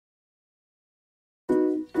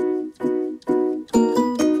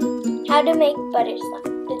How to make butter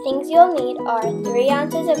slime. The things you'll need are 3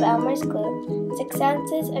 ounces of Elmer's glue, 6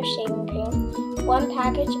 ounces of shaving cream, 1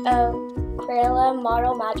 package of Crayola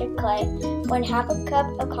Model Magic Clay, 1/2 cup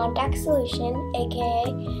of contact solution,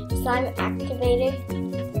 aka slime activator,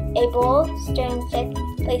 a bowl, stirring stick,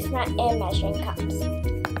 placemat, and measuring cups.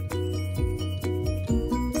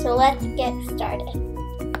 So let's get started.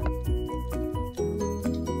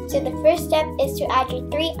 So the first step is to add your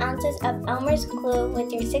 3 ounces of Elmer's glue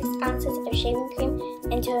with your 6 ounces of shaving cream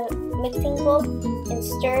into a mixing bowl and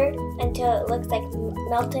stir until it looks like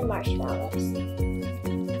melted marshmallows.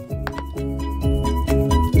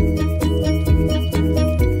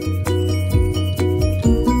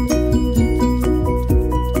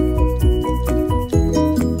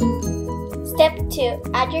 Step 2.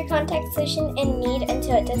 Add your contact solution and knead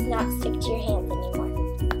until it does not stick to your hands anymore.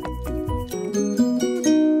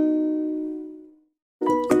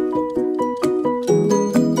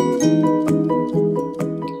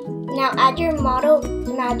 Now add your Model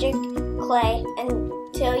Magic Clay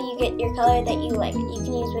until you get your color that you like. You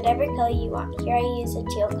can use whatever color you want. Here I use a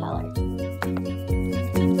teal color.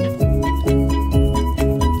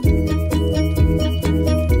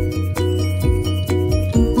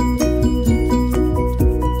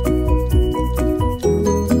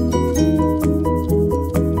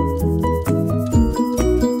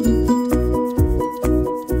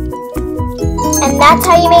 And that's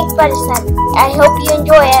how you make butter slime. I hope you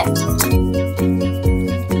enjoy it.